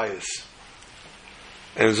Har HaBayis,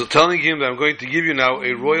 and is telling him that I'm going to give you now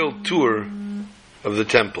a royal tour of the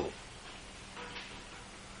temple.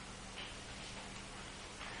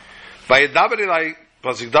 By Yedaber Elai,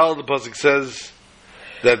 Pasuk Daled, the Pasuk says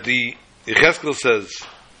that the Yecheskel says,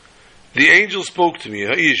 the angel spoke to me,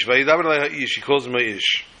 Ha'ish, Vayedaber Elai Ha'ish, he calls him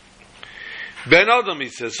Ha'ish. Ben Adam, he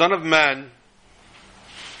says, son of man,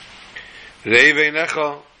 Rei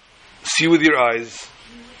veinecha, see with your eyes,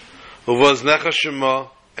 uvaznecha shema,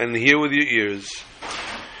 and hear with your ears,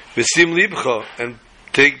 v'sim libcha, and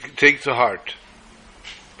take to heart.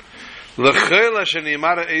 L'chel asher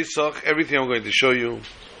ne'imar ha'esach, everything I'm going to show you.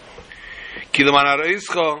 Ki l'man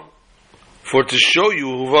ha'escha, for to show you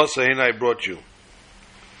huvas ha'hen I brought you.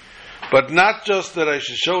 But not just that I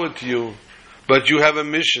should show it to you, but you have a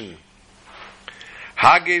mission.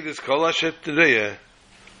 Hagei des kol asher t're'eh,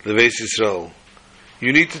 Leveis Yisrael.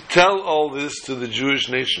 You need to tell all this to the Jewish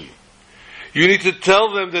nation. You need to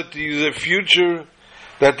tell them that there is a future,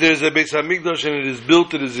 that there is a Beis HaMikdash and it is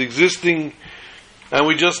built, it is existing, and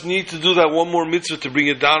we just need to do that one more mitzvah to bring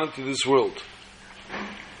it down into this world.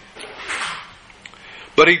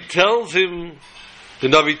 But he tells him, the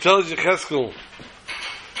Navi tells Yecheskel,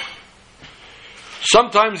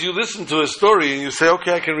 sometimes you listen to a story and you say,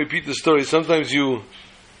 okay, I can repeat the story. Sometimes you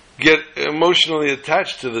get emotionally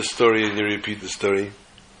attached to the story and you repeat the story.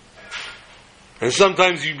 And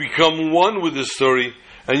sometimes you become one with the story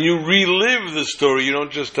and you relive the story, you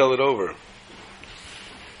don't just tell it over.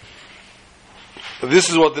 This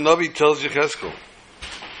is what the Navi tells Yecheskel.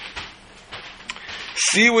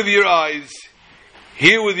 See with your eyes,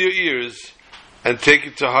 hear with your ears, and take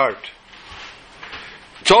it to heart.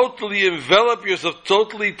 Totally envelop yourself,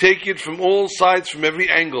 totally take it from all sides, from every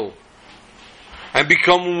angle. And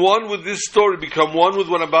become one with this story, become one with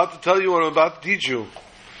what I'm about to tell you, what I'm about to teach you.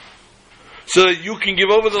 So that you can give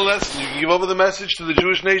over the lesson, you can give over the message to the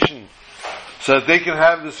Jewish nation. So that they can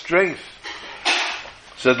have the strength.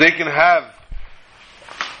 So that they can have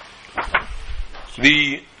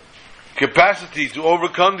the capacity to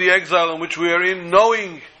overcome the exile in which we are in,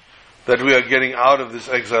 knowing that we are getting out of this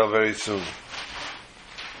exile very soon.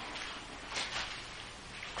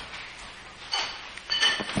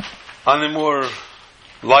 On the more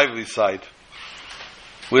lively side,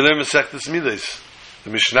 we learn Masechtas Midos, the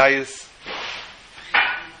Mishnayos.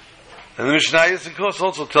 And the Mishnayos, of course,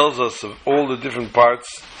 also tells us of all the different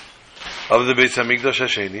parts of the Beis HaMikdash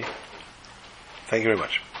Hasheni. Thank you very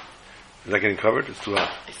much. Is that getting covered? It's too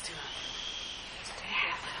hot.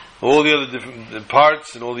 All the other different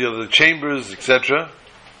parts and all the other chambers, etc.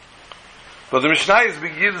 But the Mishnayos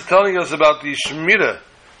begins telling us about the Shemirah,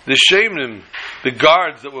 the Shemrim, the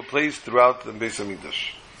guards that were placed throughout the Beis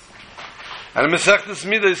HaMikdash. And in Masechtas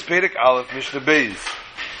Midos, Perek Aleph, Mishnah Beis,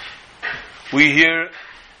 we hear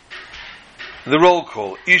the roll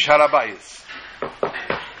call, Ish Har HaBayis.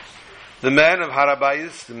 The man of Har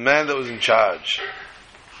HaBayis, the man that was in charge.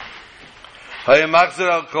 Hayamachzer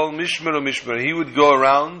al kol mishmer o mishmer. He would go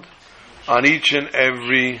around on each and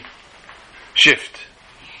every shift.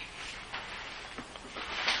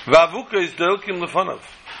 V'avuka is delkim lefanov.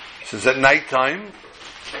 Since at night time,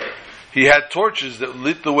 he had torches that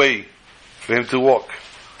lit the way for him to walk.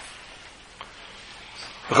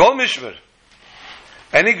 V'chol mishmer.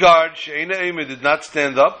 Any guard, she'ena eimer, did not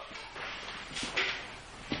stand up.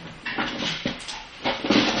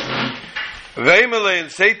 V'eimelei,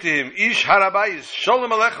 and say to him, Ish harabayis,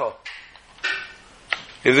 sholem alecho.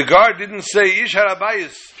 If the guard didn't say, Ish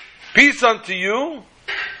harabayis, peace unto you,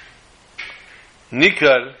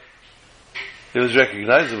 Nikar, it was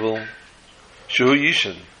recognizable, Shehu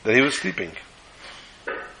Yishan, that he was sleeping.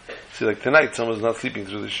 See, like tonight, someone's not sleeping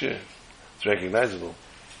through the shir. It's recognizable.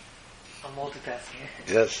 I'm multitasking.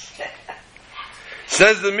 Yes.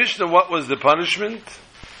 Says the Mishnah, what was the punishment?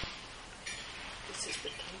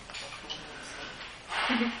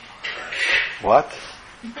 What?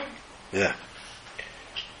 Yeah.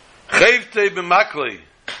 Chayvtei b'maklei.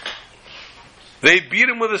 They beat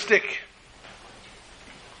him with a stick.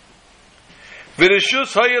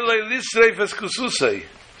 V'reshus hayelei lisreif es kususei.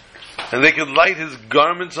 And they could light his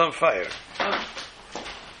garments on fire.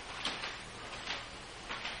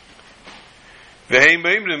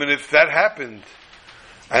 And if that happened,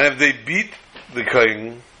 and if they beat the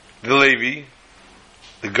Kohen, the Levi,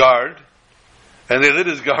 the guard, and they lit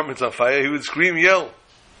his garments on fire, he would scream, yell.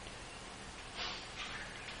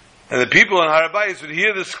 And the people on Har HaBayis would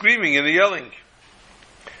hear the screaming and the yelling.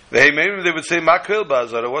 They would say, Ma Koel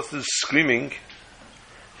Ba'azara, what's this screaming?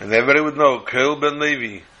 And everybody would know, Koel ben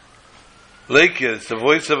Levi. Lekia, it's the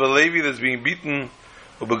voice of a Levi that's being beaten,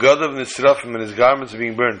 Ubegadav Nisrafim, and his garments are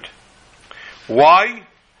being burnt. Why?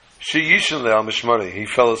 She'yishan le'al mishmarei. He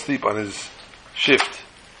fell asleep on his shift,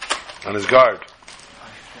 on his guard.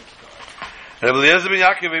 And Eliezer ben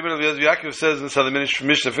Yaakov says inside the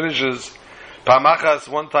Mishnah finishes, Pamachas,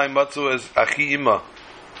 one time Matzu as Achi Ima.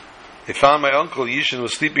 They found my uncle Yishan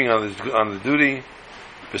was sleeping on the duty.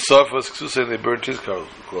 Besofas Ksusei, and they burnt his clothes.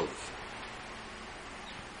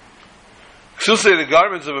 Ksusei, the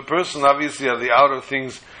garments of a person, obviously are the outer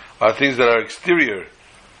things, are things that are exterior,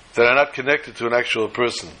 that are not connected to an actual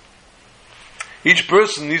person. Each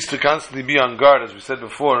person needs to constantly be on guard, as we said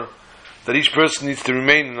before, that each person needs to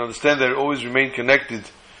remain and understand that they always remain connected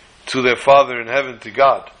to their Father in heaven, to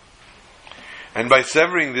God. And by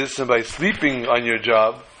severing this and by sleeping on your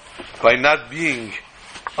job, by not being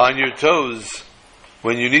on your toes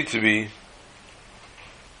when you need to be,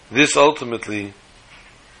 this ultimately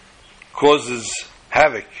causes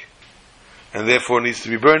havoc and therefore needs to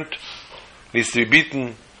be burnt, needs to be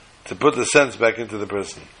beaten to put the sense back into the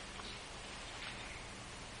person.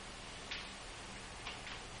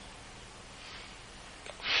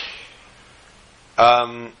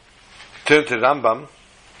 Turn to Rambam.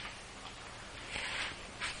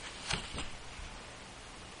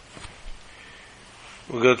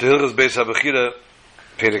 We go to Hilchos Beis HaBechira,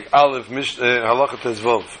 Perek Aleph, Halacha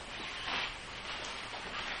Tezvov.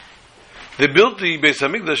 They built the Beis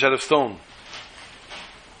HaMikdash out of stone.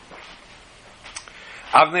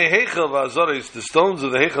 Avnei Heichel v'Azaris, the stones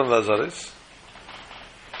of the Heichel v'Azaris,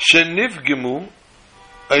 Shenifgemu,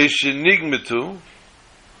 ay Shenigmetu,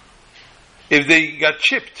 if they got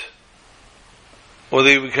chipped, or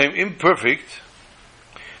they became imperfect,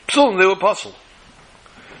 Psul, they were puzzled.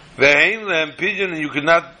 Ve'hein lehem pidyon, and you could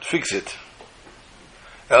not fix it.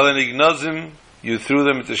 Elen ignazim, you threw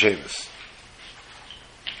them into Shemus.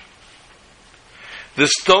 The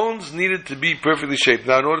stones needed to be perfectly shaped.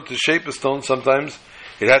 Now, in order to shape a stone, sometimes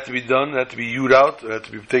it had to be done, it had to be hewed out, it had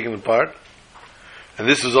to be taken apart. And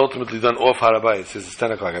this was ultimately done off Har HaBayis. It says it's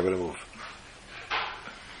 10 o'clock, I better move.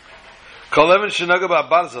 Kol even shenaga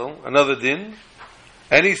ba'barzel, another din.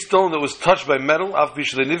 Any stone that was touched by metal,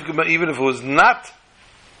 even if it was not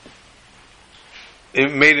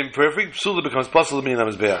made imperfect, psula becomes possible to be in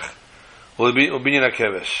HaMizbeach. Or binyan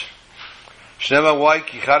HaKevesh. Shneva why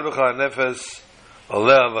ki charbecha nefes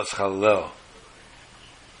aleh vaschalel.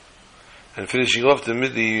 And finishing off the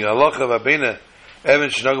halacha v'abeina, even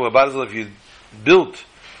shenaga ba'barzel, if you built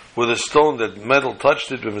with a stone that metal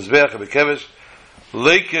touched it, b'mizbeach b'kevesh,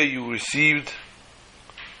 leika, you received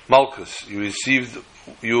malchus, you received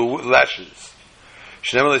your lashes.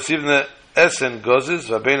 Shnema lesivna esen gozes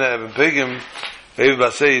v'abeina even pegim eiv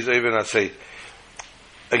basei is even asei.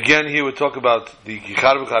 Again, here we talk about the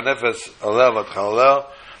kichar b'cha nefes aleh v'tchalel.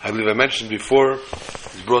 I believe I mentioned before,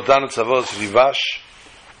 it's brought down in Tzavos Rivash,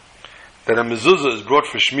 that a mezuzah is brought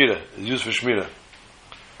for shmira, is used for shmira.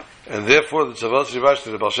 And therefore, the Tzavos Rivash, that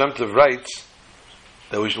the Baal Shem Tov writes,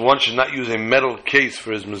 that one should not use a metal case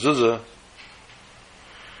for his mezuzah,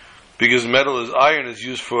 because metal is iron, is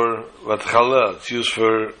used for vatchala, it's used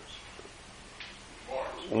for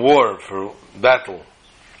war, for battle.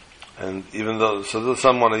 And even though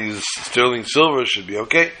some want to use sterling silver, should be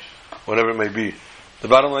okay, whatever it may be. The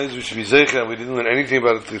bottom line is we should be zeicha. We didn't learn anything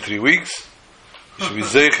about it for 3 weeks. We should be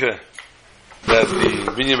zeicha that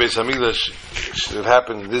the Binyan Beis Hamikdash should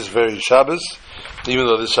happen this very Shabbos, even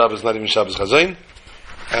though this Shabbos is not even Shabbos Chazain.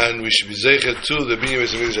 And we should be zeicha to the Binyan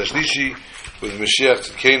Beis Hamikdash Ashlishi with Mashiach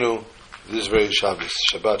Tzidkenu this very Shabbos.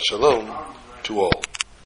 Shabbat Shalom to all.